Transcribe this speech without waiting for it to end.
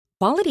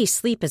Quality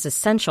sleep is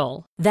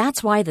essential.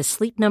 That's why the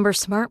Sleep Number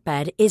Smart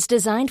Bed is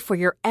designed for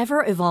your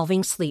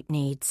ever-evolving sleep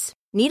needs.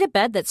 Need a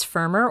bed that's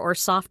firmer or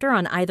softer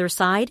on either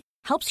side?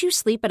 Helps you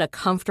sleep at a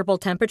comfortable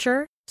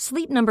temperature?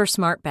 Sleep Number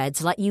Smart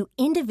Beds let you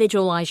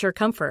individualize your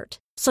comfort,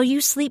 so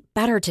you sleep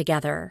better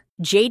together.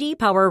 J.D.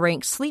 Power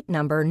ranks Sleep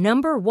Number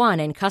number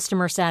 1 in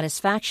customer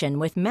satisfaction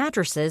with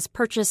mattresses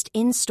purchased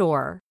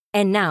in-store.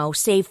 And now,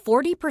 save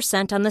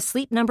 40% on the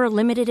Sleep Number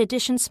Limited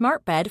Edition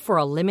Smart Bed for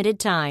a limited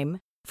time.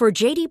 For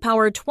J.D.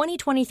 Power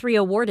 2023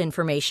 award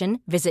information,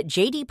 visit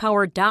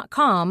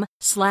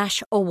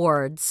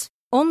jdpower.com/awards.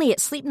 Only at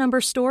Sleep Number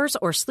stores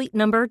or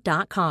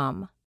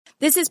sleepnumber.com.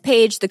 This is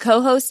Paige, the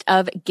co-host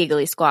of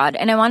Giggly Squad,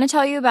 and I want to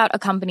tell you about a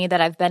company that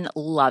I've been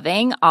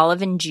loving,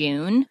 Olive &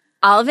 June.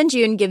 Olive &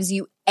 June gives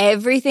you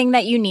everything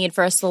that you need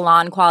for a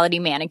salon-quality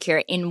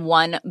manicure in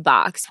one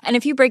box. And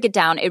if you break it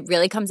down, it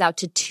really comes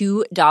out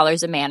to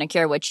 $2 a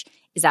manicure, which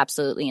is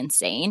absolutely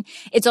insane.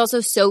 It's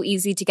also so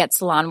easy to get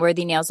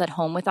salon-worthy nails at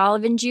home with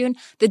Olive & June.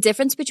 The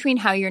difference between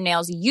how your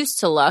nails used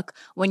to look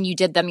when you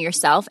did them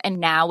yourself and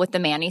now with the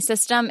Mani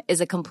system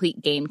is a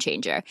complete game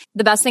changer.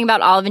 The best thing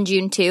about Olive &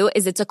 June, too,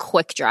 is it's a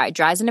quick dry.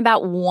 Dries in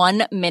about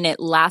 1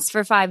 minute, lasts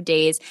for 5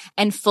 days,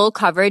 and full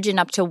coverage in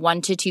up to 1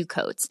 to 2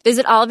 coats.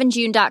 Visit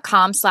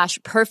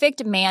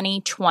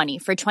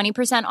oliveandjune.com/perfectmani20 for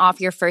 20%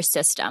 off your first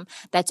system.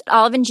 That's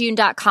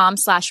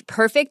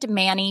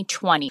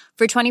oliveandjune.com/perfectmani20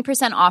 for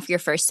 20% off your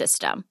first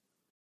system.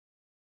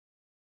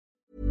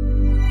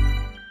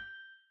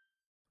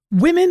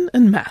 Women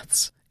and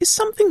maths. Is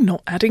something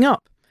not adding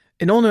up?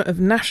 In honour of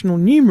National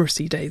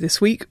Numeracy Day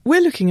this week,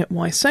 we're looking at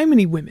why so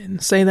many women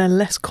say they're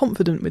less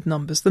confident with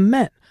numbers than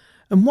men,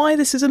 and why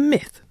this is a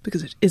myth,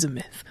 because it is a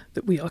myth,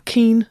 that we are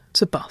keen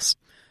to bust.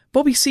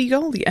 Bobby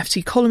Seagull, the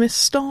FT columnist,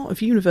 star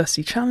of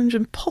University Challenge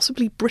and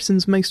possibly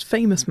Britain's most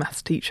famous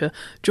maths teacher,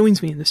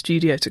 joins me in the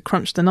studio to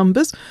crunch the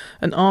numbers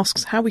and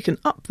asks how we can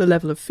up the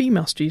level of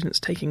female students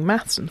taking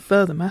maths and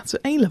further maths at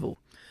A-level.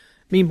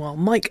 Meanwhile,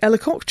 Mike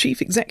Ellicock, Chief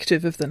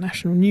Executive of the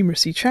National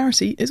Numeracy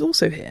Charity, is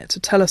also here to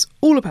tell us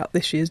all about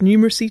this year's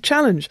Numeracy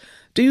Challenge.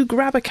 Do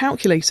grab a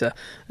calculator,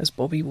 as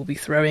Bobby will be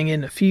throwing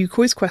in a few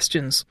quiz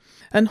questions.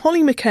 And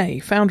Holly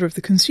McKay, founder of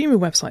the consumer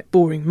website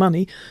Boring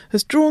Money,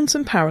 has drawn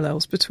some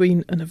parallels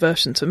between an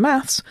aversion to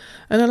maths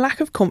and a lack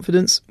of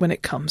confidence when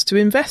it comes to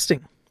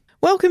investing.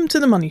 Welcome to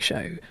The Money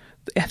Show,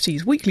 the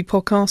FT's weekly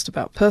podcast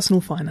about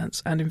personal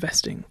finance and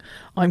investing.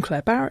 I'm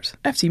Claire Barrett,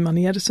 FT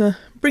Money Editor,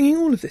 bringing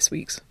all of this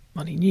week's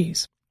money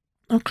news.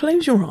 Now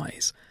close your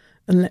eyes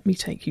and let me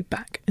take you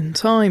back in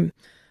time.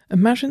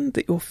 Imagine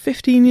that you're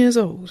 15 years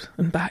old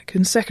and back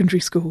in secondary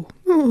school.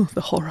 Oh,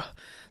 the horror.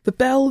 The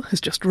bell has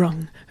just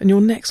rung and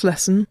your next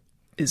lesson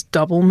is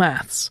double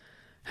maths.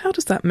 How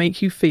does that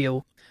make you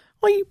feel?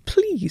 Are you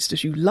pleased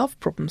as you love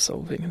problem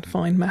solving and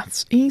find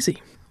maths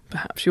easy?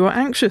 Perhaps you are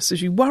anxious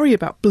as you worry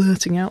about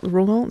blurting out the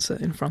wrong answer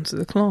in front of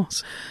the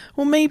class.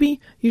 Or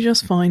maybe you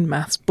just find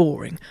maths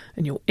boring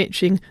and you're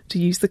itching to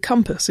use the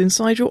compass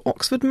inside your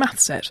Oxford math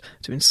set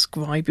to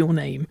inscribe your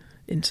name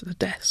into the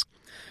desk.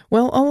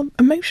 Well, our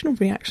emotional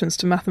reactions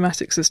to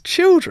mathematics as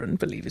children,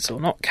 believe it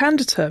or not, can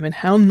determine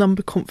how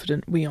number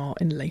confident we are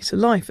in later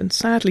life. And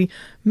sadly,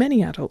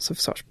 many adults have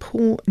such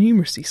poor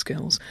numeracy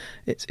skills.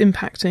 It's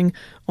impacting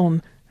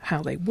on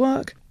how they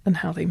work and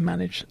how they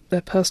manage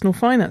their personal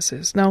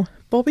finances. Now,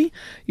 Bobby,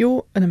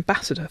 you're an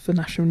ambassador for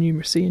National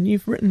Numeracy and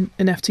you've written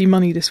in FT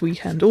Money this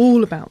weekend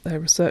all about their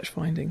research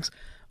findings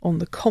on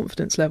the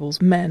confidence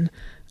levels men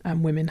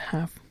and women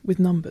have with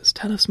numbers.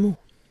 Tell us more.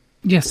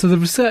 Yes, so the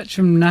research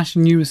from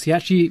National Numeracy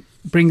actually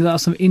brings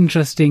out some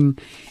interesting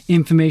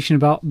information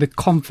about the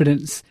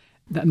confidence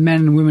that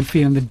men and women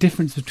feel and the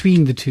difference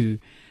between the two.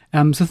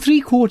 So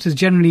 3/4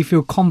 generally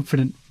feel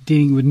confident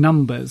dealing with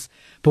numbers.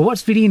 But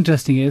what's really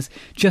interesting is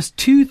just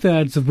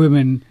 2/3 of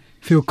women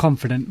feel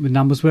confident with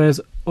numbers,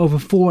 whereas over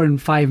 4 in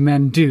 5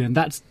 men do. And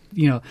that's,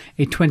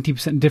 a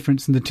 20%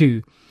 difference in the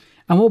two.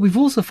 And what we've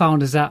also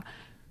found is that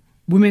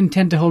women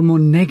tend to hold more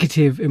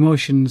negative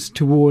emotions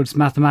towards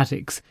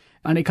mathematics.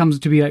 And it comes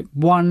to be like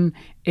 1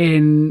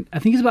 in, I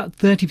think it's about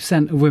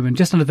 30% of women,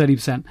 just under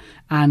 30%,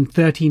 and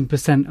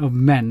 13% of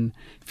men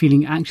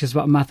feeling anxious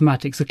about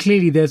mathematics. So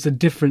clearly there's a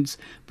difference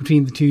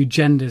between the two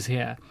genders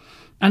here.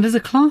 And as a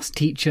class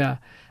teacher,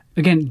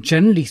 again,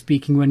 generally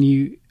speaking,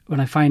 when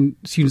I find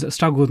students that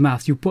struggle with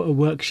maths, you put a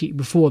worksheet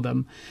before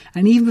them,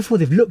 and even before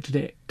they've looked at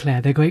it,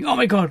 Claire, they're going, "Oh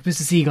my God,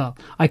 Mr. Seagull,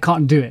 I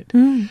can't do it."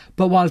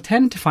 But what I'll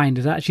tend to find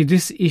is actually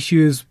this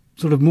issue is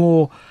sort of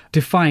more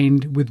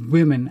defined with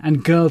women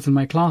and girls in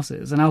my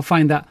classes, and I'll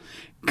find that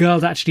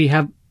girls actually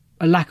have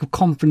a lack of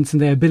confidence in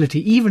their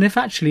ability, even if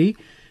actually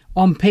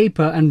on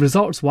paper and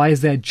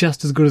results-wise they're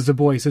just as good as the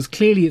boys. So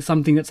clearly it's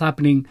something that's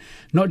happening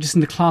not just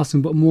in the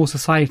classroom but more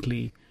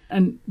societally.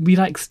 And we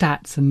like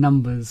stats and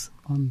numbers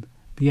on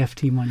the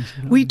FT Money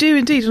Show. We do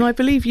indeed, and I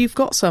believe you've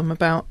got some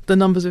about the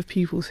numbers of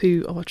pupils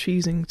who are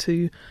choosing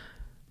to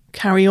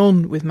carry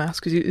on with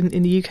maths, because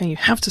in the UK you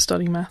have to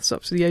study maths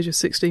up to the age of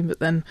 16, but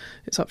then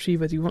it's up to you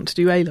whether you want to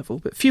do A-level.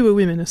 But fewer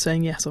women are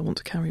saying, yes, I want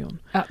to carry on.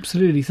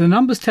 Absolutely. So the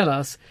numbers tell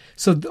us,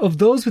 so of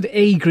those with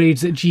A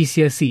grades at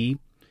GCSE,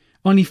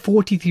 only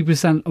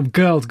 43% of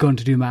girls go on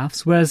to do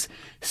maths, whereas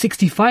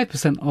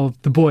 65%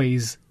 of the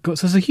boys go.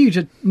 So there's a huge,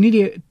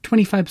 nearly a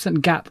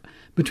 25% gap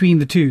between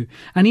the two.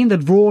 And in the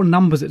raw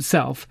numbers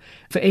itself,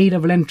 for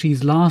A-level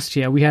entries last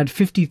year, we had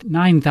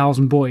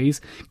 59,000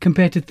 boys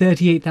compared to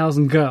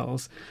 38,000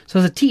 girls. So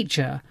as a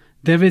teacher,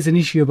 there is an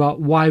issue about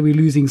why we're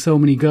losing so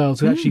many girls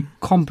who are actually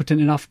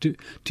competent enough to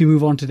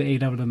move on to the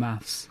A-level of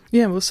maths.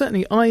 Yeah, well,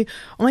 certainly I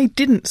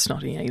didn't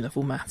study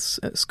A-level maths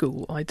at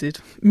school. I did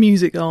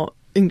music, art,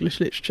 English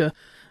literature.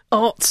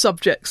 Art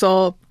subjects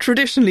are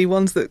traditionally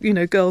ones that,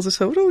 girls are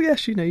told, oh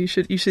yes, you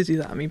should do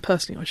that. I mean,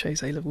 personally, I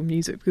chose A-level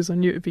music because I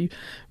knew it would be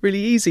really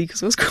easy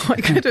because I was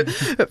quite good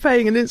at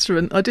playing an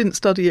instrument. I didn't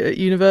study it at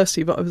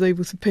university, but I was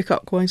able to pick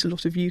up quite a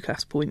lot of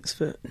UCAS points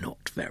for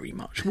not very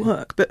much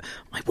work. But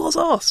I was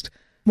asked,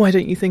 why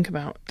don't you think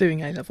about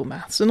doing A-level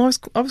maths? And I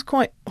was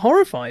quite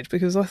horrified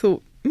because I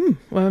thought,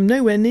 well, I'm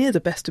nowhere near the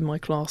best in my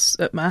class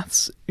at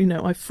maths.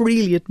 I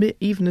freely admit,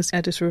 even as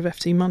editor of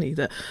FT Money,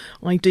 that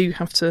I do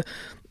have to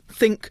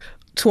think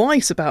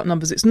twice about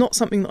numbers. It's not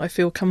something that I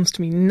feel comes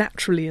to me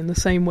naturally in the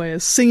same way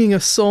as singing a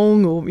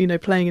song or,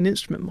 playing an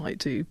instrument might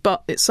do.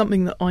 But it's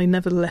something that I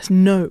nevertheless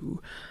know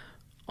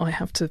I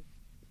have to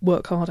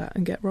work hard at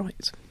and get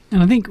right.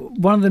 And I think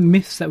one of the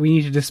myths that we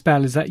need to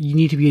dispel is that you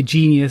need to be a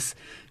genius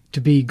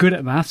to be good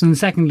at maths. And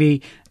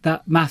secondly,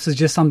 that maths is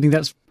just something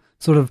that's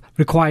sort of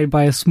required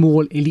by a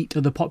small elite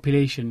of the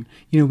population.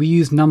 We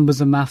use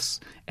numbers and maths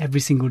every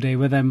single day,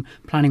 whether I'm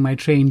planning my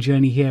train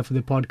journey here for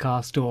the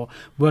podcast or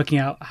working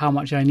out how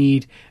much I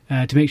need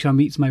to make sure I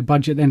meet my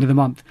budget at the end of the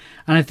month.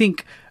 And I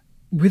think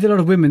with a lot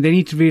of women, they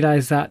need to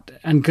realise that,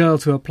 and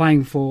girls who are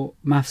applying for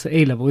maths at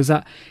A-level, is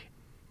that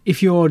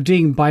if you're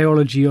doing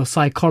biology or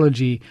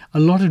psychology, a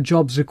lot of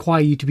jobs require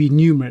you to be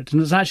numerate.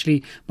 And it's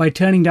actually, by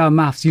turning down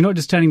maths, you're not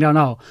just turning down,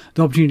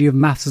 the opportunity of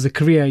maths as a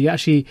career, you're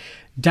actually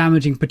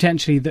damaging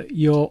potentially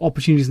your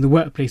opportunities in the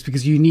workplace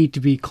because you need to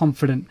be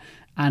confident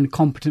and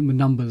competent with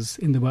numbers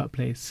in the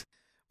workplace.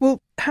 Well,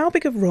 how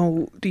big a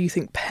role do you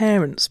think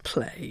parents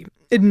play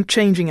in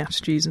changing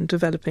attitudes and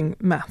developing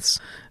maths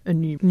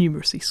and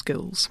numeracy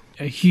skills?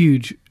 A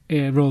huge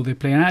role they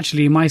play. And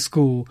actually, in my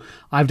school,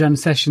 I've done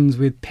sessions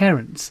with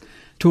parents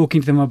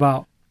talking to them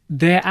about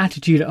their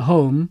attitude at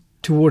home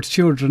towards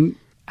children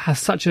has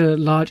such a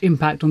large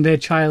impact on their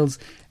child's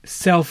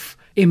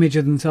self-image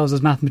of themselves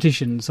as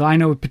mathematicians. So I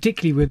know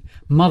particularly with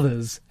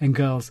mothers and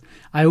girls,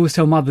 I always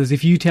tell mothers,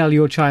 if you tell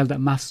your child that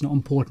maths is not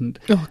important,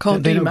 I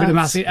can't do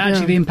maths.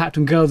 Actually, the impact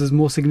on girls is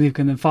more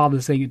significant than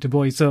fathers saying it to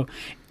boys. So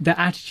the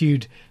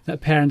attitude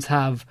that parents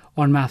have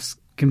on maths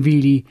can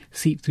really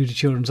seep through to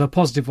children. So a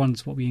positive one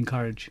is what we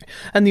encourage.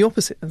 And the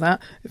opposite of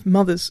that, if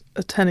mothers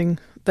are telling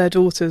their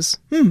daughters,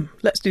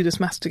 let's do this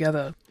maths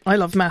together. I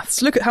love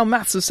maths. Look at how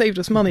maths has saved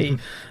us money.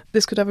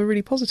 This could have a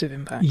really positive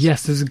impact.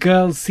 Yes, as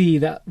girls see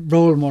that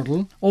role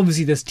model,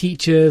 obviously there's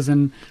teachers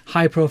and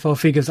high-profile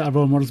figures that are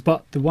role models,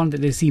 but the one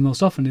that they see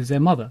most often is their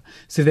mother.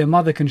 So if their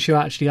mother can show,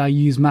 actually, I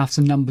use maths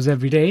and numbers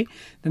every day,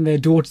 then their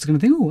daughter's going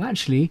to think, oh,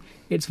 actually,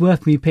 it's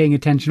worth me paying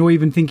attention or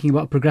even thinking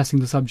about progressing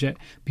the subject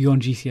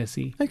beyond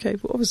GCSE. OK,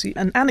 well, obviously,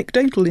 an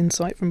anecdotal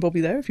insight from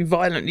Bobby there. If you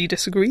violently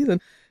disagree, then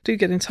do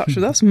get in touch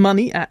with us,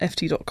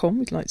 money@ft.com.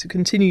 We'd like to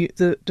continue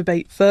the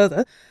debate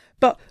further.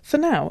 But for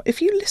now,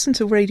 if you listen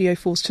to Radio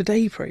 4's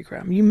Today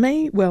programme, you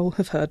may well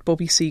have heard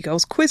Bobby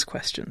Seagull's quiz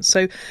questions.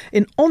 So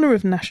in honour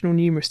of National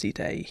Numeracy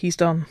Day, he's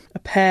done a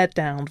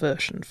pared-down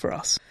version for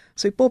us.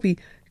 So Bobby,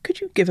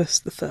 could you give us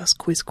the first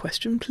quiz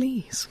question,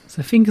 please?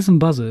 So fingers and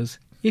buzzers,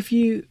 if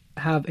you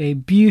have a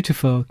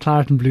beautiful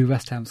claret and blue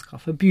West Ham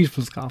scarf, a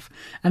beautiful scarf,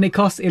 and it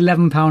costs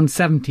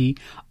 £11.70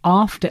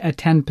 after a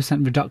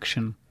 10%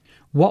 reduction,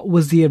 what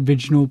was the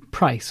original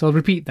price? So I'll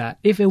repeat that.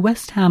 If a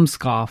West Ham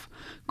scarf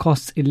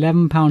costs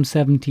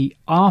 £11.70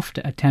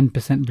 after a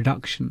 10%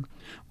 reduction,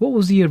 what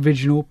was the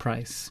original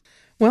price?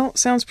 Well,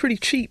 sounds pretty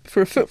cheap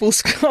for a football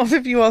scarf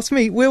if you ask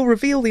me. We'll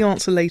reveal the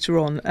answer later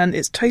on, and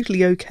it's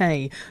totally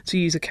okay to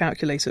use a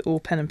calculator or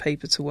pen and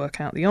paper to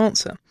work out the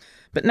answer.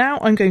 But now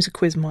I'm going to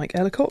quiz Mike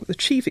Ellicock, the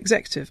Chief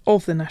Executive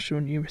of the National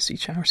Numeracy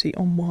Charity,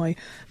 on why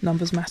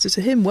numbers matter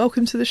to him.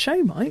 Welcome to the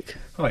show, Mike.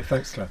 Hi,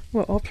 thanks, Claire.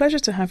 Well, our pleasure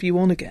to have you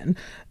on again.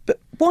 But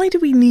why do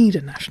we need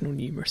a National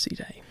Numeracy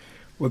Day?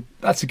 Well,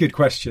 that's a good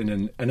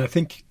question. And I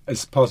think,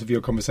 as part of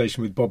your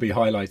conversation with Bobby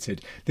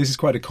highlighted, this is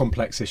quite a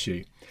complex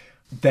issue.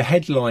 The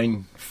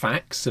headline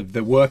facts of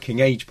the working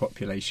age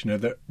population are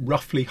that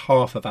roughly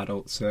half of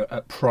adults are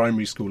at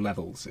primary school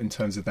levels in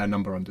terms of their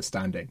number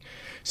understanding.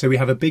 So we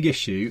have a big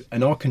issue,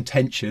 and our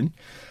contention,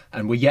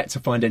 and we're yet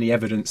to find any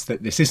evidence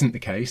that this isn't the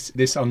case,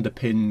 this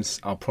underpins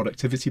our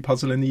productivity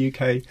puzzle in the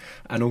UK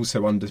and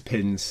also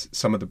underpins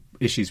some of the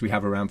issues we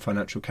have around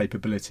financial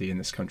capability in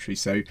this country.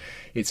 So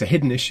it's a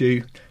hidden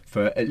issue.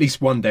 For at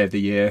least one day of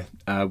the year,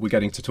 we're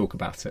getting to talk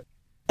about it.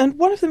 And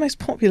one of the most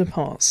popular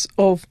parts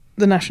of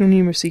the National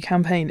Numeracy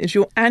campaign is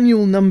your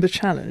annual number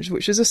challenge,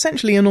 which is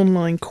essentially an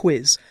online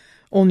quiz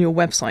on your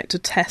website to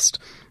test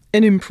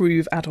and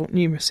improve adult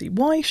numeracy.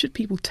 Why should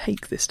people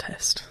take this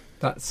test?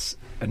 That's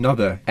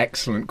another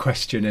excellent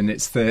question, and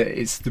it's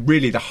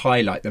really the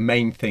highlight. The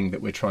main thing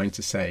that we're trying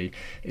to say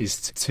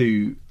is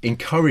to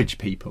encourage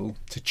people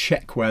to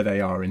check where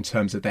they are in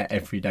terms of their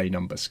everyday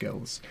number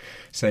skills.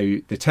 So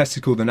the test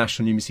is called the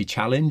National Numeracy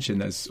Challenge,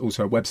 and there's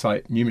also a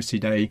website,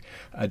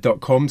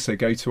 numeracyday.com. So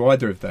go to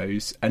either of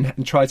those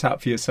and try it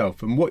out for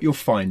yourself. And what you'll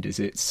find is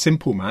it's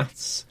simple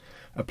maths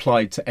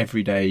applied to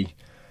everyday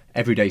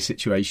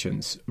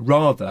situations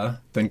rather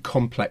than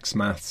complex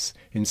maths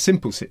in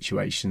simple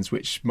situations,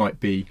 which might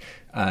be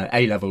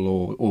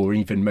A-level or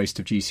even most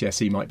of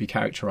GCSE might be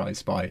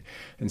characterised by.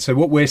 And so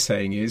what we're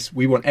saying is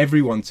we want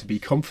everyone to be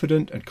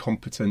confident and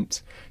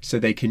competent so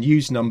they can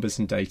use numbers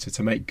and data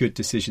to make good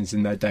decisions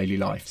in their daily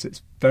life. So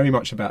it's very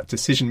much about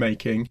decision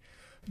making.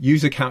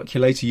 Use a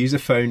calculator, use a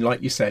phone,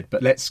 like you said,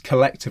 but let's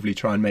collectively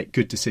try and make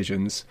good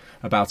decisions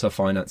about our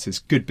finances,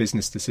 good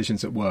business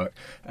decisions at work.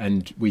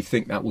 And we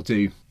think that will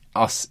do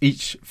us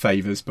each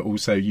favours, but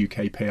also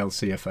UK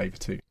PLC a favour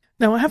too.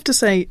 Now, I have to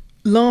say,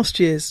 last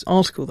year's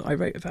article that I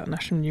wrote about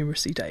National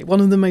Numeracy Day,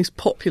 one of the most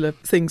popular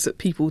things that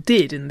people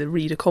did in the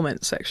reader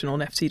comments section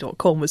on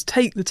ft.com was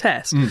take the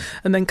test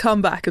and then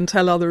come back and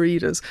tell other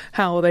readers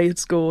how they had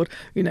scored,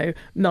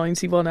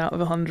 91 out of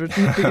 100.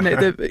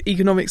 The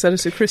economics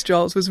editor, Chris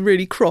Giles, was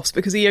really cross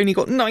because he only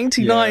got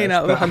 99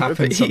 out of 100,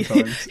 but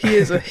he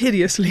is a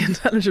hideously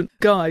intelligent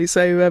guy.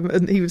 So,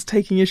 and he was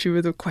taking issue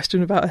with a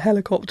question about a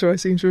helicopter, I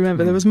seem to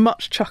remember. There was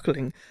much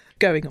chuckling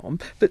going on.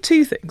 But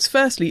two things.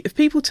 Firstly, if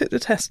people took the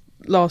test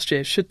last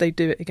year, should they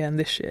do it again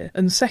this year?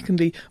 And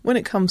secondly, when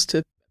it comes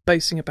to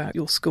boasting about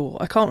your score,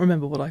 I can't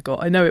remember what I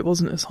got. I know it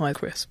wasn't as high as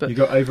Chris, but you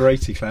got over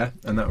 80, Claire,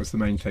 and that was the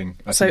main thing.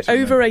 So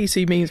over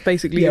 80 means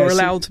basically you're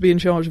allowed to be in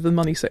charge of the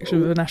money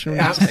section of the national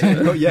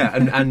newspaper. Yeah,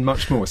 and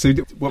much more. So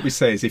what we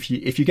say is if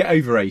you get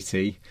over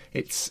 80,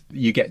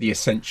 you get the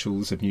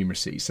essentials of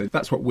numeracy. So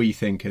that's what we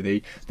think are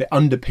the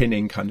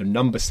underpinning kind of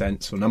number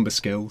sense or number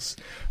skills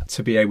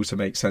to be able to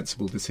make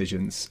sensible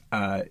decisions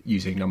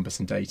using numbers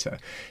and data.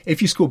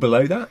 If you score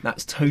below that,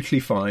 that's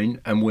totally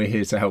fine, and we're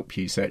here to help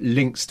you. So it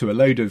links to a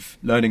load of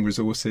learning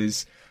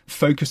resources,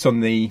 focus on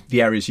the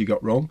areas you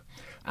got wrong,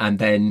 and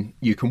then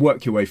you can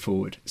work your way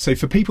forward. So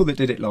for people that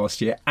did it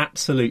last year,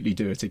 absolutely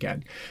do it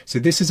again. So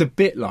this is a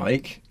bit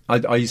like,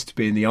 I used to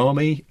be in the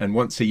army, and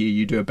once a year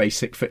you do a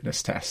basic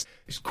fitness test.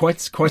 It's quite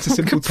a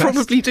simple test.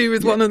 Probably do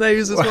with one of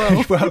those as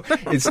well. Well,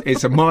 it's a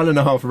 1.5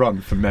 mile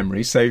run from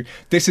memory. So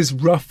this is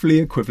roughly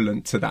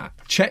equivalent to that.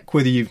 Check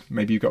whether you've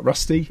got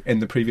rusty in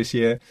the previous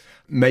year.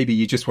 Maybe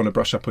you just want to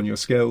brush up on your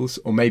skills,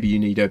 or maybe you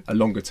need a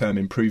longer term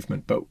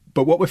improvement. But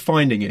what we're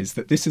finding is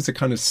that this is a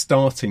kind of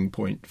starting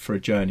point for a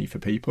journey for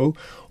people,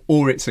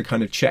 or it's a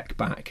kind of check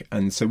back.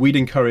 And so we'd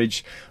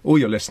encourage all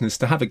your listeners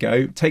to have a go.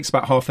 It takes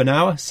about half an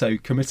hour, so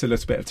commit a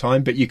little bit of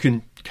time, but you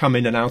can come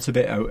in and out of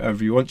it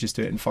however you want. Just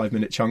do it in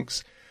 5-minute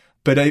chunks.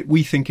 But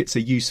we think it's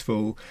a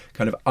useful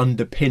kind of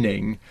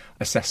underpinning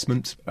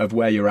assessment of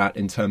where you're at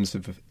in terms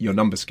of your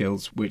number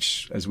skills,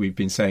 which, as we've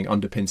been saying,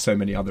 underpins so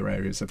many other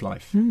areas of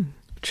life.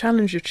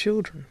 Challenge your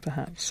children,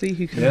 perhaps. See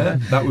who can.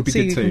 That would be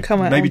good too.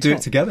 Maybe do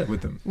it together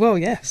with them. Well,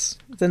 yes.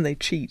 Then they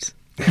cheat.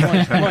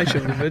 My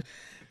children would.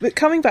 But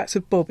coming back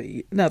to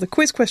Bobby, now the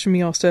quiz question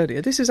we asked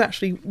earlier, this is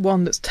actually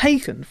one that's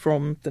taken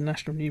from the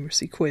National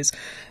Numeracy quiz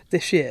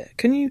this year.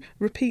 Can you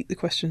repeat the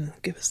question and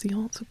give us the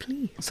answer,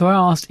 please? So I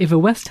asked, if a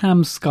West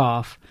Ham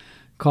scarf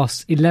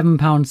costs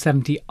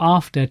 £11.70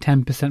 after a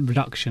 10%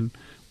 reduction,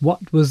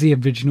 what was the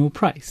original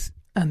price?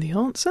 And the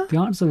answer? The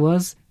answer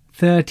was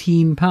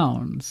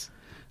 £13.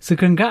 So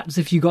congrats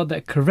if you got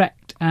that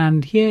correct.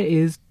 And here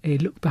is a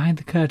look behind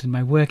the curtain,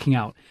 my working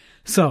out.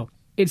 So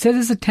it says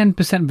it's a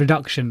 10%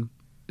 reduction.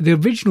 The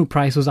original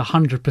price was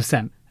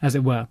 100%, as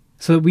it were.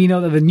 So we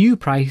know that the new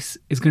price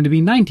is going to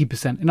be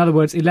 90%. In other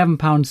words,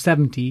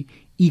 £11.70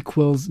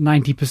 equals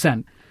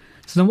 90%.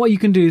 So then what you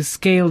can do is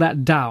scale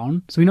that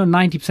down. So we know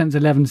 90% is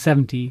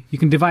 £11.70. You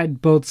can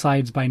divide both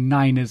sides by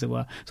 9, as it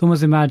were. So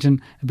almost imagine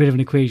a bit of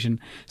an equation.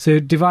 So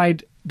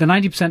divide the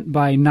 90%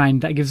 by 9.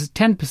 That gives us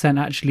 10%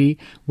 actually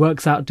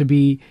works out to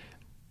be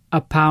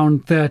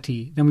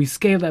 £1.30. Then we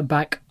scale that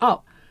back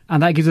up,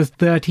 and that gives us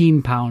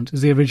 £13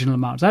 as the original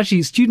amount. So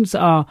actually, students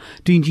that are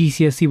doing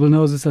GCSE will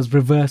know this as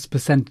reverse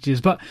percentages,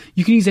 but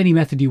you can use any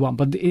method you want.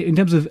 But in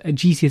terms of a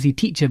GCSE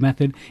teacher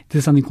method,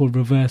 there's something called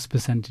reverse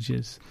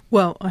percentages.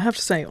 Well, I have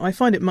to say, I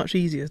find it much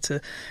easier to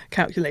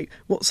calculate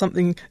what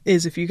something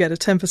is if you get a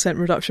 10%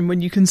 reduction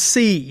when you can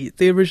see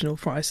the original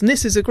price. And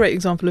this is a great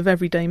example of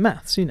everyday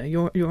maths. You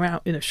know, you're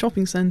out in a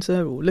shopping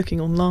centre or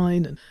looking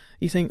online, and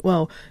you think,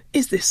 well,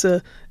 is this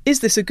a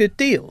good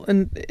deal?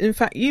 And in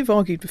fact, you've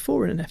argued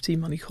before in an FT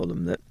Money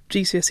column that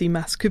GCSE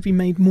maths could be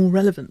made more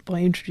relevant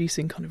by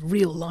introducing kind of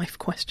real life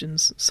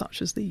questions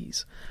such as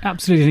these.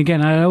 Absolutely. And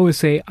again, I always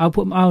say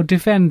I'll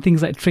defend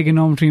things like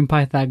trigonometry and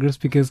Pythagoras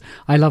because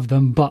I love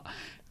them, but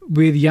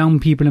with young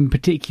people in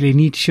particular, you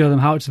need to show them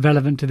how it's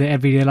relevant to their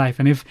everyday life.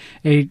 And if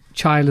a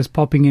child is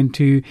popping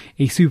into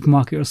a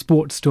supermarket or a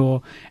sports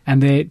store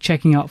and they're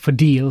checking out for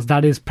deals,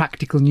 that is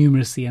practical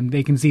numeracy, and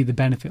they can see the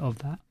benefit of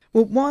that.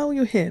 Well, while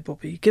you're here,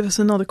 Bobby, give us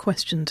another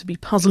question to be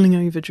puzzling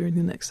over during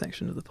the next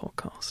section of the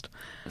podcast.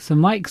 So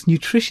Mike's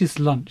nutritious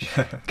lunch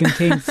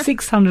contains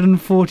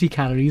 640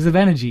 calories of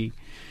energy.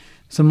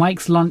 So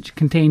Mike's lunch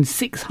contains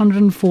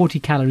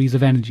 640 calories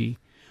of energy.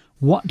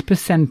 What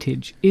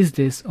percentage is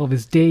this of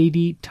his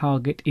daily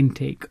target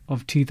intake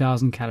of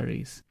 2,000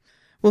 calories?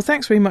 Well,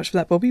 thanks very much for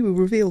that, Bobby. We'll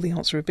reveal the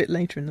answer a bit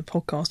later in the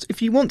podcast.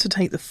 If you want to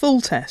take the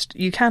full test,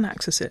 you can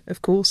access it,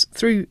 of course,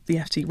 through the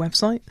FT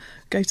website.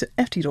 Go to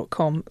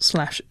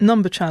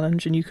ft.com/number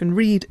challenge and you can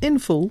read in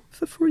full,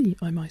 for free,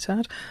 I might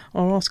add,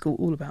 our article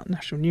all about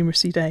National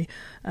Numeracy Day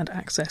and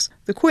access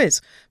the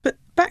quiz. But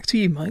back to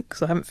you, Mike,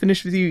 because I haven't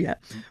finished with you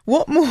yet.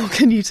 What more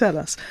can you tell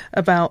us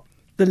about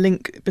the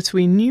link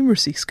between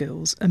numeracy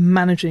skills and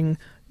managing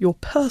your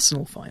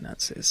personal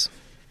finances?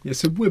 Yeah,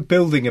 so we're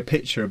building a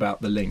picture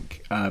about the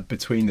link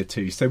between the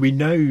two. So we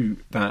know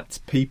that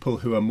people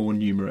who are more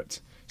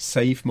numerate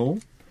save more,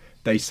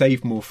 they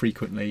save more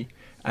frequently,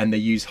 and they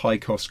use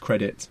high-cost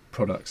credit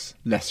products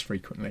less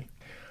frequently.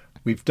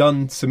 We've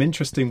done some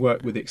interesting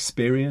work with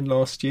Experian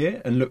last year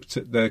and looked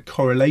at the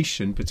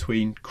correlation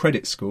between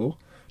credit score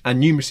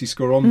and numeracy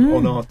score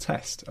on our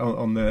test,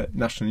 on the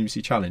National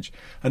Numeracy Challenge.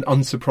 And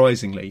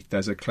unsurprisingly,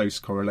 there's a close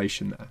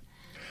correlation there.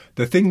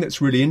 The thing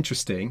that's really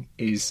interesting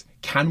is,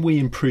 can we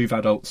improve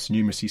adults'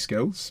 numeracy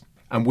skills?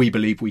 And we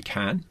believe we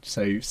can.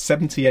 So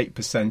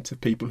 78%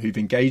 of people who've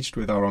engaged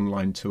with our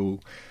online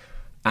tool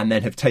and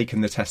then have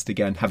taken the test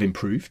again have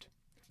improved.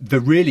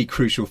 The really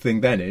crucial thing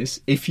then is,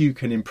 if you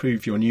can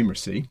improve your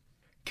numeracy,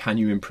 can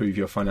you improve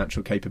your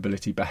financial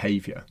capability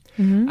behaviour?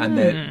 And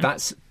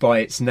that's by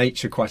its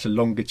nature quite a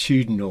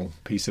longitudinal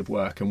piece of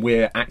work, and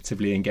we're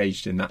actively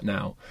engaged in that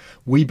now.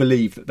 We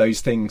believe that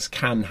those things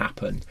can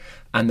happen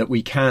and that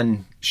we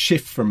can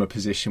shift from a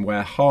position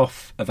where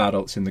half of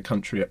adults in the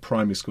country at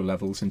primary school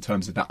levels, in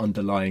terms of that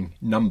underlying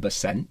number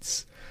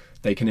sense,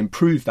 they can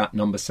improve that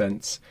number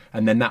sense,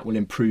 and then that will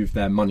improve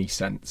their money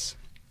sense.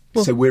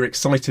 Well, so we're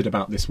excited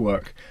about this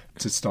work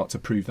to start to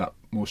prove that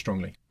more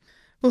strongly.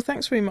 Well,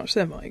 thanks very much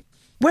there, Mike.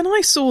 When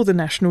I saw the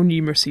national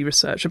numeracy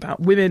research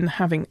about women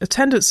having a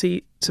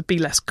tendency to be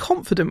less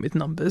confident with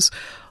numbers,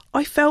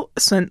 I felt a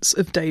sense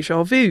of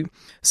déjà vu.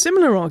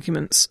 Similar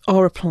arguments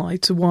are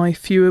applied to why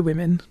fewer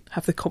women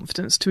have the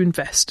confidence to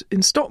invest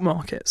in stock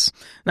markets.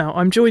 Now,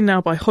 I'm joined now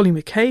by Holly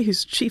McKay,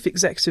 who's Chief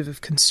Executive of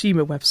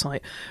consumer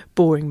website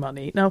Boring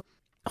Money. Now,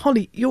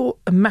 Holly, you're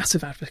a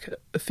massive advocate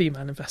of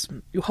female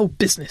investment. Your whole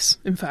business,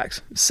 in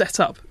fact, is set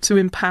up to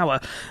empower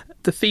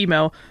the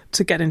female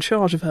to get in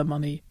charge of her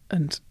money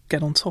and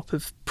get on top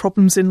of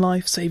problems in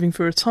life, saving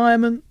for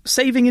retirement,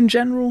 saving in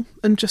general,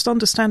 and just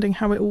understanding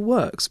how it all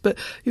works. But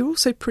you're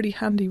also pretty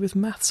handy with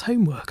maths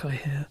homework, I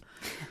hear.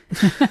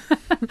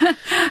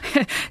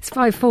 It's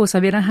by force. I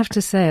mean, I have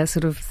to say, a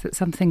sort of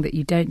something that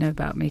you don't know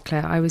about me,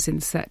 Claire. I was in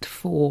set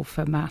 4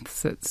 for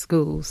maths at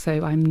school,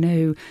 so I'm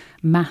no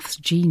maths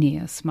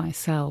genius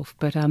myself.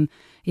 But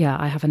yeah,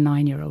 I have a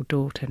 9-year-old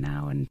daughter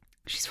now, and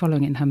she's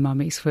following in her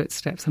mummy's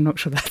footsteps. I'm not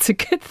sure that's a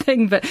good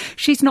thing, but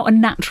she's not a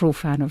natural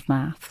fan of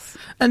maths.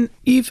 And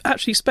you've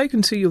actually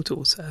spoken to your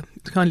daughter.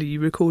 Kindly,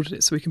 you recorded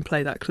it so we can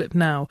play that clip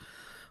now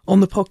on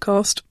the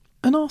podcast,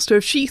 and asked her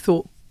if she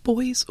thought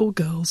boys or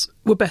girls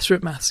were better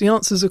at maths. The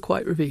answers are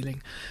quite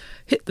revealing.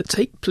 Hit the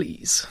tape,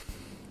 please.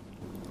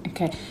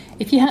 Okay,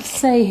 if you had to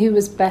say who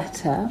was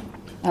better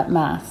at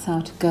maths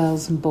out of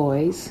girls and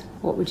boys,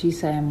 what would you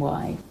say and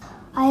why?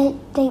 I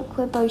think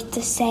we're both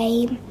the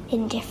same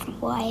in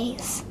different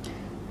ways.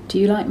 Do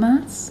you like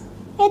maths?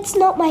 It's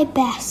not my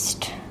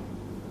best.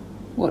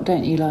 What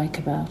don't you like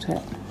about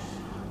it?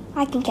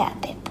 I can get a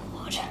bit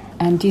bored.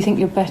 And do you think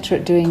you're better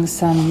at doing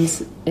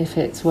sums if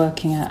it's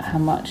working out how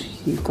much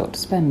you've got to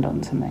spend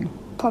on something?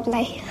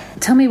 Probably.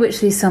 Tell me which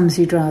of these sums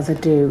you'd rather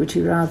do. Would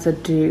you rather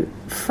do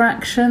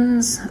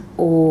fractions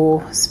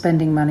or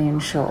spending money in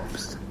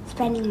shops?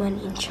 Spending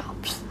money in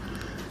shops.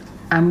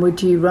 And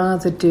would you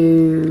rather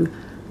do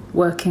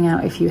working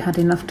out if you had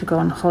enough to go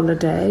on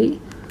holiday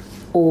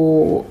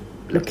or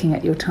looking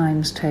at your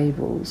times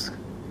tables?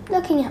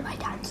 Looking at my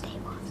times tables.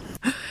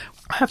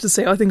 I have to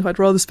say, I think I'd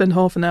rather spend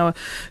half an hour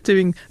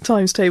doing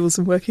times tables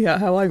and working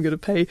out how I'm going to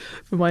pay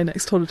for my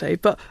next holiday.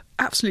 But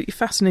absolutely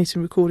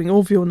fascinating recording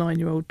of your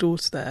 9-year-old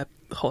daughter there,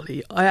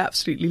 Holly. I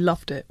absolutely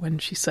loved it when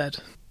she said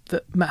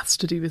that maths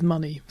to do with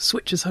money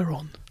switches her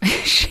on.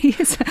 She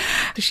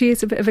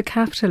is a bit of a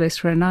capitalist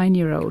for a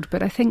 9-year-old,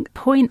 but I think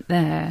point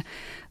there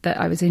that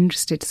I was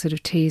interested to sort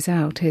of tease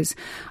out is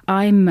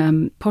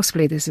I'm,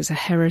 possibly this is a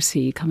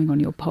heresy coming on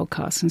your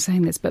podcast and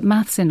saying this, but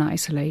maths in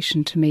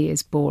isolation to me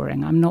is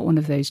boring. I'm not one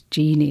of those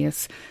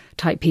genius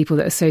type people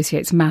that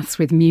associates maths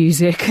with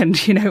music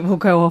and, you know, will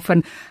go off,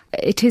 and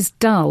it is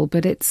dull,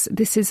 but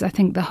this is, I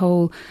think, the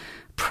whole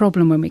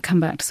problem when we come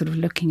back to sort of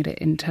looking at it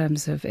in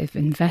terms of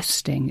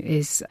investing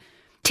is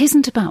it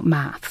isn't about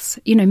maths.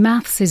 You know,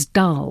 maths is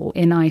dull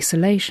in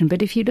isolation,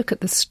 but if you look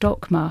at the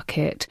stock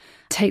market,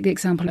 take the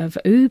example of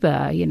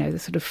Uber, you know, the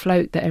sort of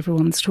float that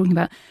everyone's talking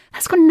about,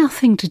 that's got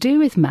nothing to do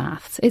with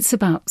maths. It's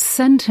about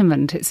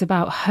sentiment. It's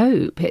about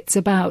hope. It's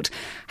about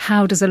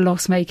how does a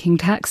loss-making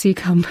taxi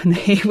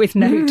company with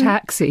no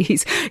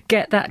taxis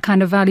get that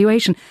kind of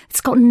valuation.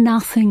 It's got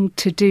nothing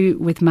to do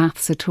with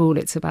maths at all.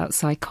 It's about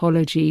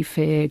psychology,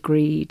 fear,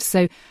 greed.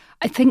 So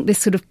I think this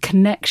sort of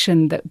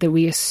connection that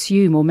we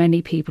assume, or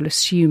many people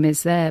assume,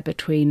 is there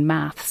between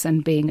maths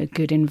and being a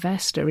good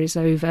investor is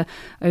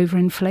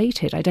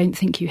overinflated. I don't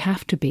think you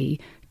have to be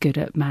good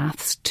at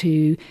maths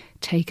to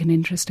take an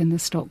interest in the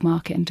stock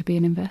market and to be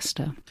an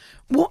investor.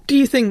 What do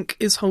you think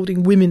is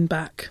holding women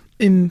back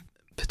in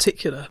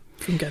particular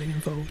from getting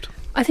involved?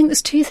 I think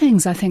there's two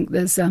things. I think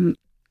there's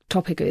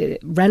topic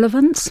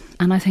relevance,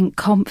 and I think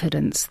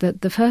confidence.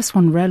 The first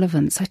one,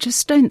 relevance, I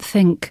just don't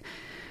think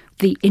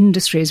the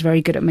industry is very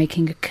good at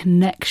making a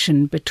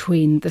connection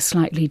between the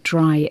slightly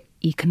dry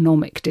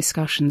economic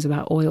discussions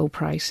about oil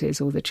prices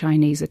or the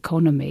Chinese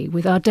economy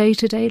with our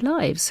day-to-day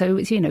lives. So,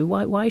 you know,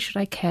 why should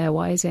I care?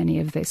 Why is any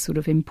of this sort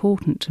of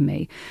important to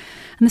me?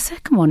 And the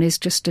second one is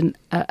just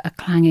a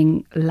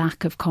clanging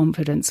lack of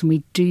confidence. And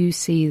we do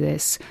see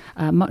this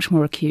much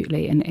more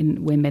acutely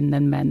in women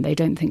than men. They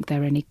don't think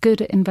they're any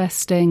good at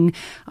investing.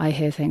 I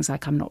hear things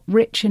like, I'm not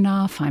rich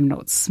enough, I'm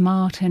not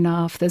smart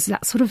enough. There's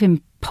that sort of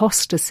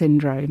imposter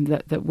syndrome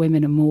that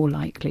women are more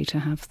likely to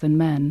have than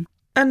men.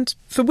 And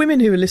for women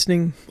who are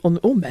listening on,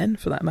 or men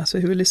for that matter,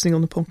 who are listening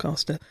on the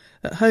podcast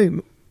at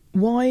home,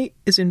 why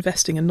is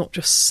investing and not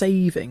just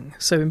saving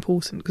so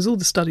important? Because all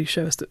the studies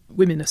show us that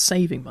women are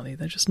saving money,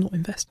 they're just not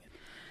investing.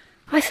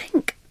 I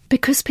think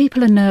because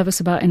people are nervous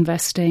about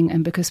investing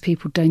and because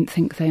people don't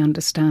think they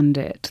understand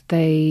it,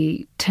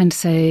 they tend to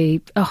say,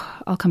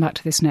 oh, I'll come back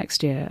to this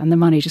next year. And the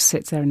money just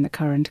sits there in the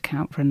current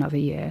account for another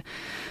year.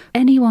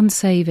 Anyone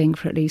saving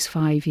for at least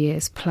 5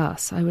 years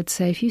plus, I would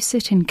say if you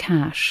sit in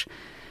cash,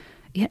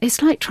 yeah,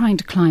 it's like trying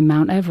to climb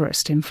Mount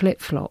Everest in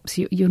flip-flops.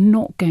 You're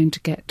not going to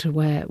get to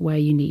where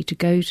you need to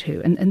go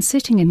to. And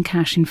sitting in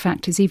cash, in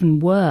fact, is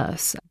even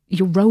worse.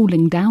 You're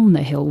rolling down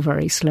the hill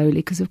very slowly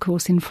because, of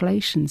course,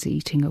 inflation's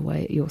eating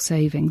away at your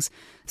savings.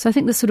 So I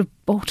think the sort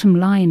of bottom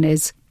line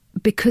is,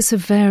 because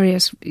of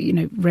various,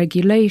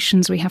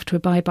 regulations we have to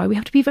abide by, we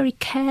have to be very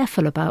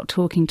careful about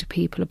talking to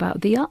people about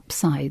the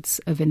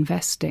upsides of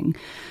investing.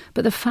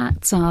 But the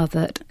facts are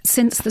that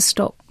since the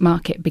stock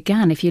market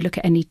began, if you look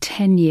at any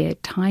 10-year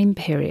time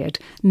period,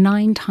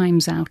 9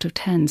 times out of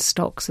 10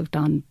 stocks have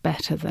done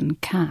better than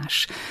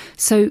cash.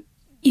 So,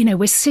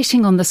 we're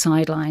sitting on the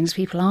sidelines.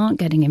 People aren't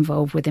getting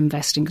involved with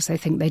investing because they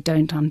think they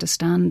don't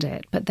understand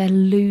it, but they're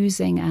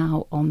losing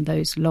out on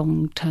those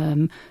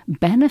long-term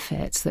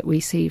benefits that we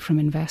see from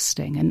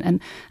investing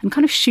and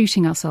kind of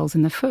shooting ourselves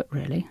in the foot,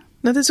 really.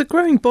 Now, there's a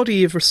growing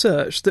body of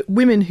research that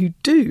women who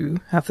do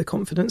have the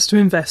confidence to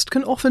invest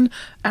can often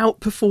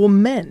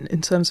outperform men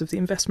in terms of the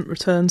investment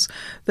returns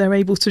they're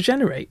able to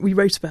generate. We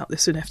wrote about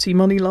this in FT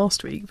Money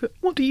last week, but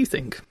what do you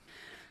think?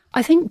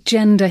 I think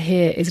gender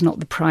here is not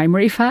the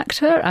primary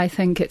factor. I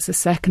think it's a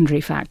secondary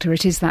factor.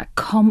 It is that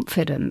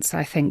confidence,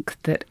 I think,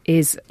 that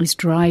is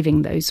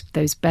driving those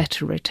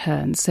better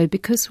returns. So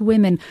because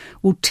women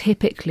will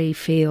typically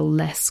feel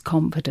less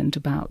confident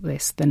about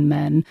this than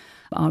men,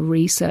 our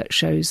research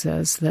shows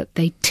us that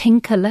they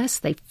tinker less,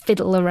 they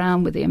fiddle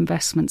around with the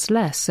investments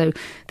less. So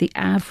the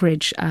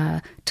average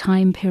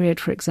time period,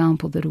 for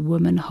example, that a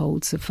woman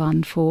holds a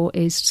fund for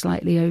is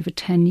slightly over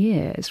 10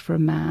 years. For a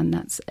man,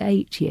 that's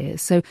 8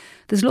 years. So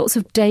there's lots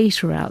of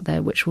data out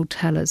there which will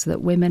tell us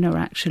that women are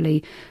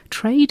actually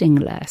trading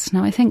less.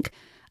 Now, I think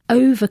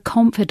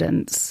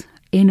overconfidence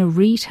in a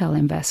retail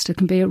investor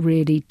can be a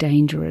really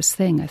dangerous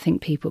thing. I think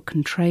people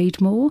can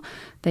trade more.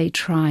 They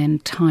try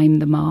and time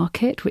the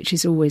market, which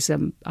is always,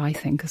 I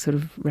think, a sort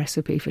of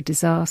recipe for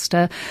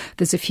disaster.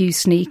 There's a few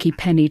sneaky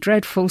penny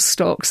dreadful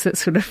stocks that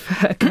sort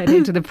of get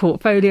into the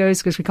portfolios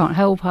because we can't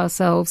help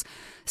ourselves.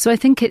 So I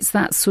think it's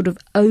that sort of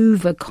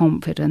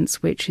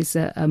overconfidence, which is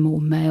a more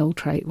male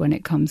trait when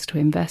it comes to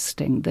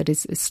investing, that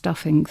is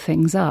stuffing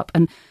things up.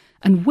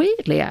 And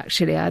weirdly,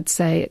 actually, I'd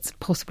say it's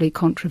possibly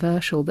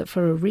controversial that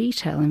for a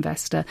retail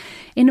investor,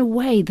 in a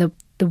way, the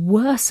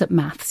worse at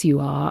maths you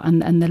are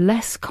and the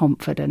less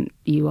confident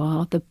you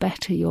are, the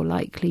better you're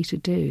likely to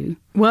do.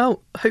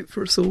 Well, hope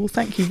for us all.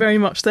 Thank you very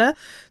much there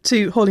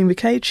to Holly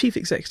McCabe, Chief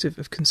Executive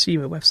of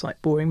consumer website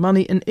Boring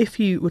Money. And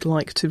if you would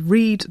like to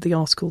read the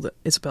article that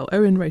Isabel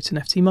Owen wrote in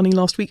FT Money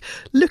last week,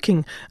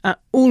 looking at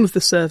all of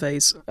the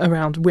surveys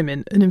around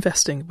women and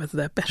investing, whether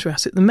they're better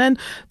at it than men,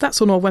 that's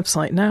on our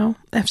website now,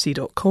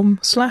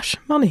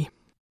 ft.com/money.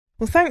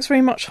 Well, thanks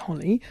very much,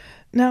 Holly.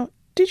 Now,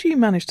 did you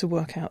manage to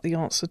work out the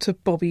answer to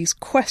Bobby's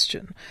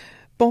question?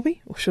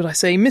 Bobby, or should I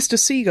say Mr.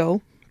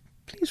 Seagull,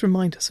 please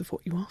remind us of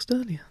what you asked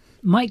earlier.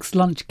 Mike's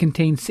lunch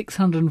contains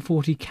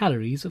 640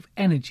 calories of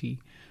energy.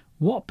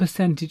 What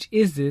percentage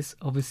is this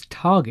of his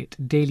target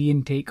daily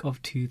intake of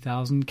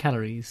 2,000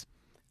 calories?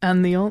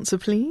 And the answer,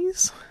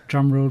 please?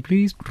 Drum roll,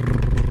 please.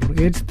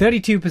 it's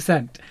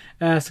 32%.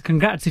 So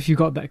congrats if you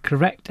got that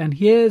correct. And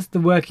here's the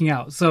working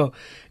out. So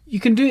you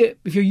can do it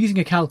if you're using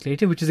a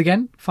calculator, which is,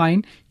 again,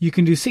 fine. You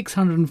can do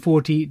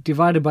 640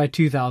 divided by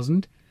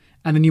 2,000,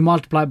 and then you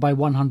multiply it by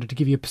 100 to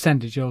give you a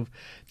percentage of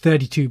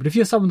 32. But if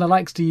you're someone that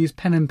likes to use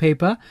pen and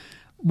paper,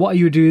 what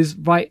you do is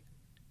write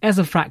as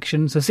a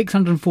fraction, so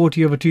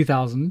 640 over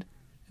 2,000, and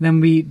then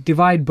we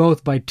divide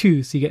both by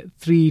 2, so you get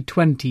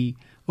 320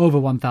 over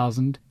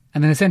 1,000.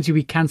 And then essentially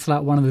we cancel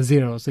out one of the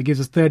zeros. So it gives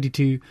us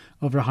 32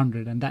 over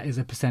 100, and that is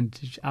a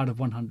percentage out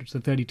of 100, so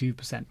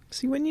 32%.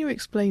 See, when you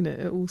explain it,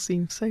 it all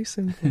seems so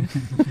simple.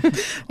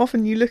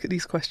 Often you look at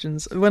these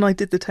questions. When I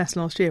did the test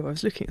last year, I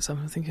was looking at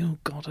something and thinking, oh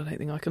God, I don't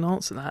think I can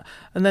answer that.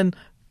 And then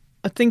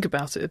I think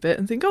about it a bit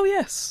and think, oh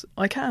yes,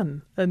 I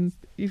can. And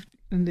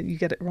then you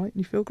get it right and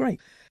you feel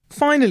great.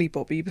 Finally,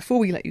 Bobby, before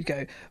we let you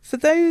go, for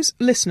those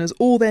listeners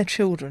or their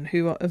children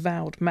who are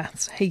avowed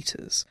maths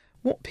haters,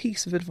 what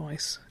piece of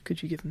advice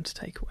could you give them to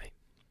take away?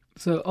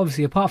 So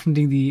obviously, apart from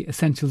doing the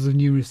essentials of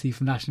numeracy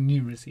for national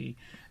numeracy,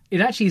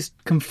 it actually is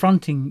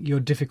confronting your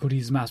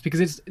difficulties in maths,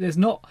 because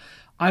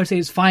I would say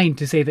it's fine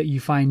to say that you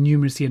find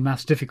numeracy and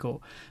maths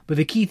difficult, but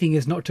the key thing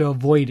is not to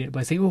avoid it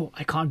by saying, oh,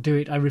 I can't do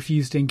it, I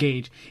refuse to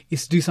engage.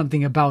 It's to do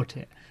something about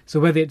it.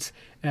 So whether it's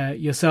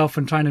yourself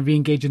and trying to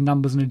re-engage in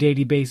numbers on a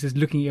daily basis,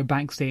 looking at your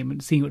bank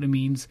statement, seeing what it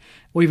means,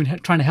 or even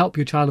trying to help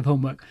your child with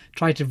homework,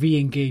 try to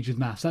re-engage with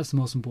maths. That's the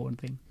most important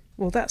thing.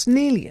 Well, that's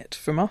nearly it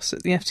from us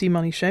at the FT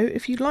Money Show.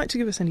 If you'd like to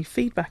give us any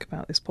feedback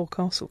about this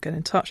podcast or get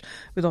in touch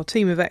with our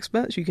team of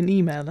experts, you can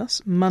email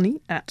us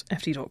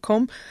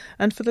money@ft.com.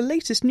 And for the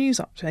latest news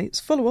updates,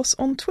 follow us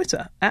on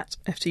Twitter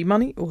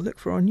 @FTMoney, or look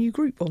for our new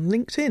group on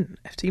LinkedIn,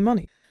 FT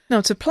Money.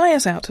 Now, to play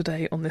us out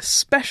today on this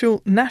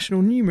special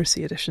National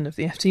Numeracy edition of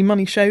the FT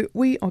Money Show,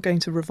 we are going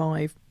to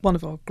revive one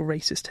of our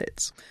greatest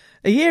hits.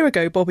 A year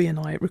ago, Bobby and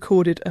I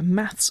recorded a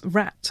maths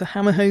rap to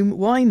hammer home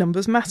why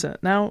numbers matter.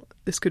 Now,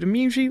 this could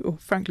amuse you or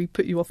frankly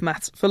put you off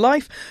maths for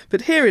life,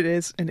 but here it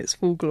is in its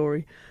full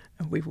glory,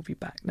 and we will be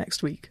back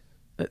next week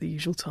at the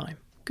usual time.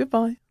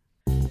 Goodbye.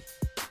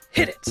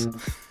 Hit it!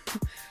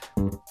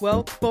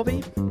 Well,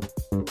 Bobby,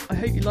 I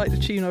hope you like the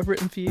tune I've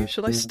written for you.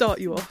 Shall I start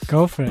you off?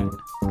 Go for it.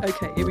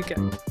 Okay, here we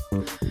go.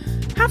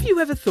 Have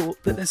you ever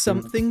thought that there's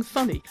something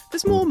funny?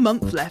 There's more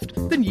month left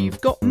than you've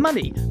got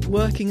money.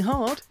 Working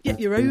hard, yet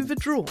you're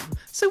overdrawn.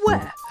 So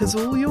where has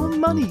all your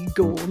money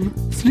gone?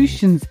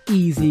 Solution's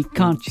easy,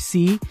 can't you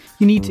see?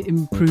 You need to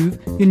improve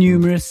your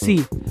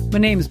numeracy. My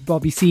name's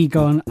Bobby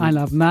Seagull and I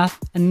love math,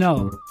 and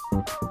no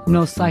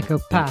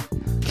psychopath.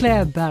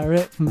 Claire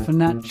Barrett from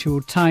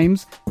Financial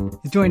Times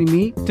is joining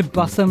me to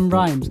bust some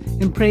rhymes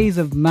in praise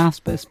of maths,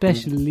 but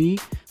especially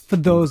for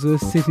those who are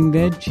sitting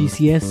their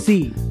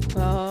GCSE.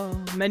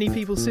 Many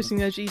people sitting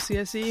their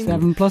GCSE.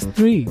 7 plus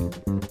 3.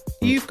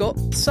 You've got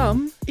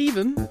some,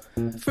 even,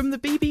 from the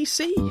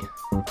BBC.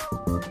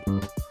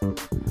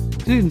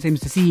 Students aims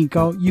to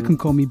Seagull, you can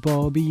call me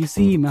Bobby. You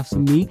see, maths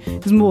and me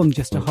is more than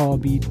just a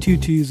hobby. 2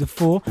 2s are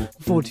 4,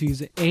 4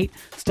 2s are 8.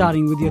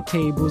 Starting with your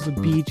tables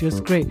would be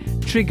just great.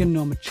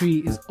 Trigonometry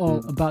is all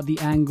about the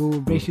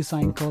angle, ratio,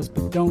 sine, cos,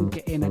 but don't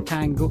get in a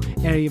tangle.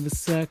 Area of a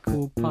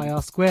circle, pi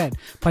r squared.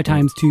 Pi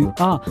times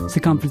 2r,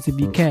 circumference if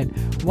you cared.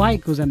 Y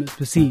equals mx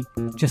plus c,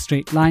 just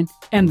straight line.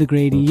 M the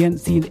gradient,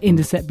 c the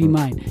intercept be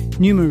mine.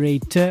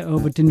 Numerator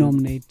over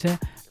denominator.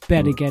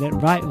 Better get it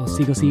right or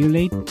see you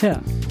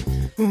later.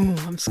 Ooh,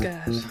 I'm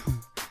scared.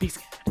 Be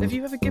scared. Have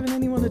you ever given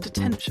anyone a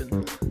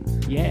detention?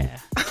 Yeah.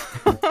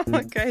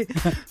 Okay,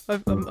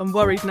 I'm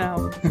worried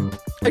now.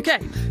 Okay,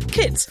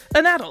 kids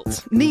and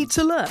adults need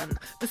to learn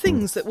the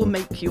things that will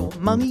make your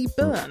money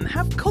burn.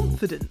 Have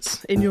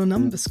confidence in your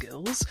number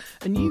skills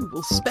and you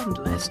will spend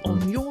less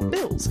on your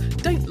bills.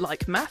 Don't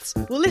like maths?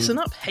 Well, listen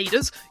up,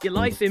 haters. Your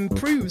life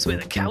improves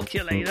with a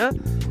calculator.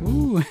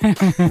 Ooh.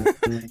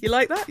 You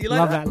like that? You like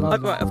love that?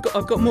 Love right, that.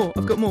 I've got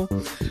more.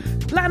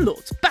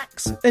 Landlords,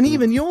 banks, and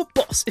even your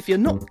boss, if you're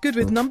not good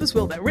with numbers,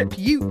 well, they'll rip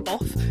you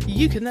off.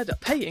 You can end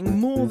up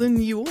paying more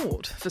than you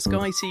ought for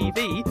Sky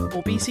TV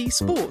or BC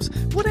Sports.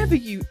 Whatever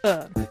you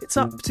earn, it's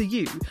up to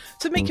you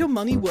to make your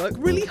money work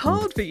really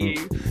hard for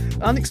you.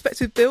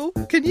 Unexpected bill?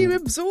 Can you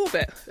absorb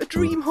it? A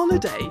dream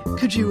holiday?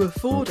 Could you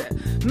afford it?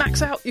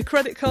 Max out your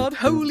credit card?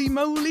 Holy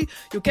moly!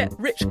 You'll get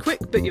rich quick,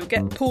 but you'll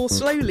get poor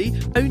slowly.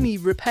 Only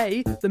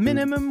repay the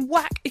minimum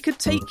whack. It could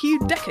take you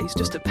decades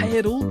just to pay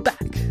it all back.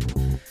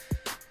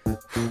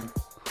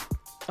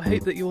 I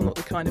hope that you're not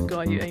the kind of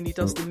guy who only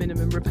does the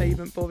minimum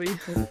repayment, Bobby.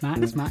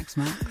 Max.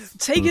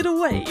 Take it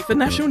away for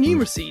National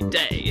Numeracy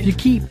Day. If you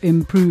keep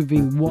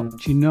improving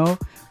what you know,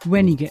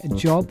 when you get a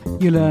job,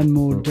 you'll earn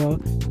more dough.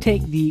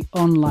 Take the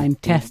online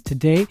test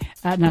today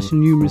at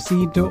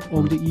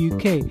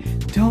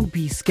nationalnumeracy.org.uk. Don't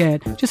be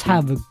scared, just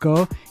have a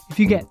go. If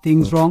you get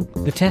things wrong,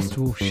 the test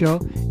will show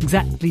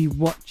exactly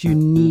what you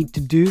need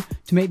to do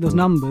to make those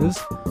numbers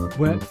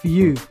work for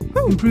you.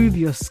 Improve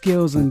your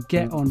skills and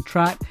get on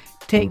track.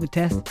 Take the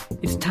test,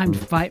 it's time to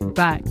fight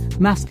back.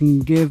 Maths can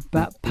give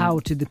back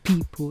power to the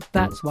people.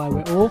 That's why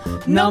we're all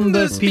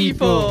numbers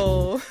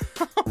people.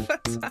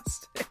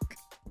 Fantastic.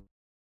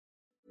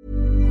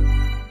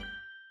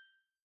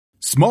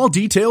 Small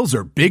details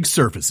are big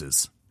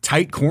surfaces.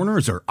 Tight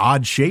corners are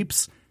odd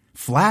shapes.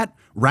 Flat,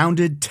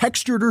 rounded,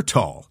 textured, or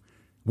tall.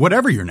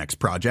 Whatever your next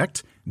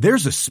project,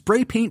 there's a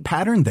spray paint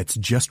pattern that's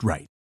just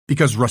right.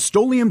 Because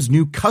Rust-Oleum's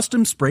new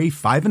Custom Spray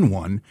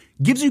 5-in-1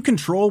 gives you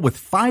control with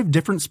 5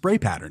 different spray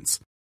patterns.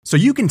 So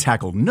you can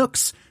tackle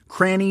nooks,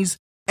 crannies,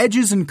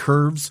 edges, and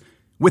curves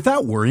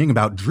without worrying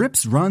about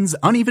drips, runs,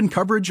 uneven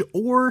coverage,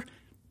 or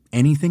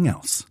anything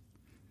else.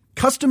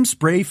 Custom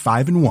Spray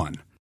 5-in-1.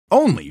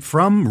 Only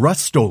from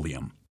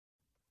Rust-Oleum.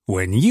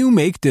 When you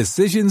make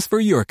decisions for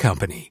your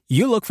company,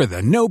 you look for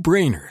the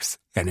no-brainers.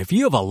 And if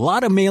you have a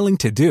lot of mailing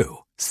to do,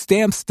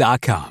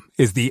 Stamps.com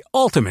is the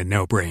ultimate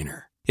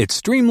no-brainer. It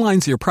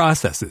streamlines your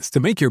processes to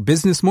make your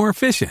business more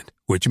efficient,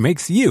 which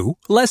makes you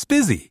less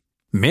busy.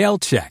 Mail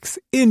checks,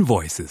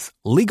 invoices,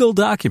 legal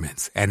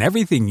documents, and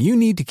everything you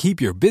need to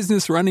keep your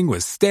business running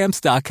with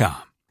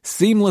Stamps.com.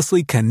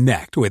 Seamlessly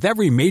connect with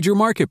every major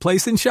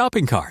marketplace and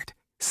shopping cart.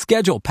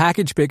 Schedule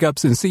package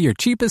pickups and see your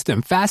cheapest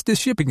and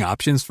fastest shipping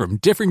options from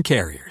different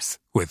carriers,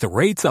 with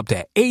rates up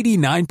to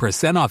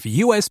 89% off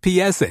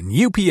USPS and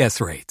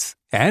UPS rates.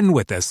 And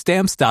with the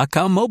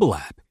Stamps.com mobile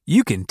app,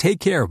 you can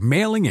take care of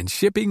mailing and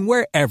shipping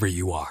wherever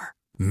you are.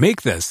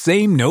 Make the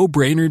same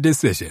no-brainer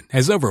decision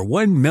as over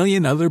 1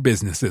 million other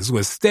businesses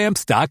with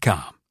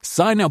Stamps.com.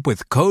 Sign up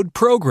with code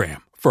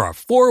PROGRAM for a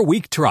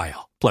 4-week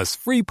trial, plus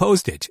free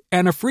postage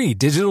and a free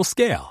digital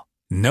scale.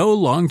 No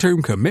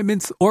long-term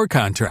commitments or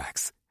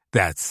contracts.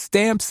 That's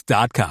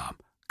Stamps.com.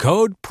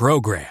 Code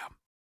PROGRAM.